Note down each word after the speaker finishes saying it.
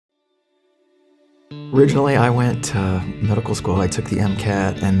Originally, I went to medical school. I took the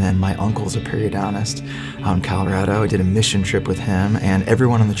MCAT, and then my uncle's a periodontist out in Colorado. I did a mission trip with him, and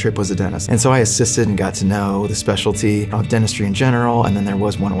everyone on the trip was a dentist. And so I assisted and got to know the specialty of dentistry in general, and then there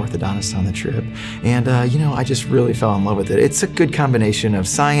was one orthodontist on the trip. And, you know, I just really fell in love with it. It's a good combination of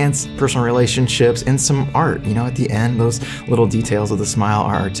science, personal relationships, and some art. You know, at the end, those little details of the smile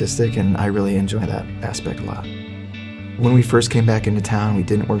are artistic, and I really enjoy that aspect a lot. When we first came back into town, we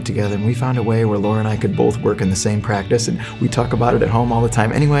didn't work together, and we found a way where Laura and I could both work in the same practice, and we talk about it at home all the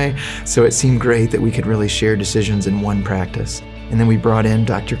time anyway, so it seemed great that we could really share decisions in one practice. And then we brought in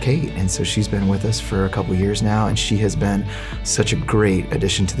Dr. Kate, and so she's been with us for a couple years now, and she has been such a great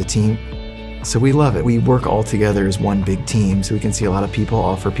addition to the team. So we love it. We work all together as one big team, so we can see a lot of people,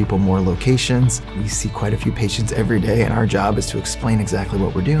 offer people more locations. We see quite a few patients every day, and our job is to explain exactly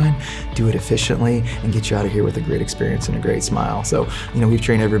what we're doing, do it efficiently, and get you out of here with a great experience and a great smile. So, you know, we've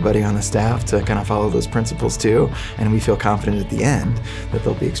trained everybody on the staff to kind of follow those principles too, and we feel confident at the end that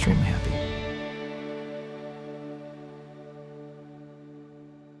they'll be extremely happy.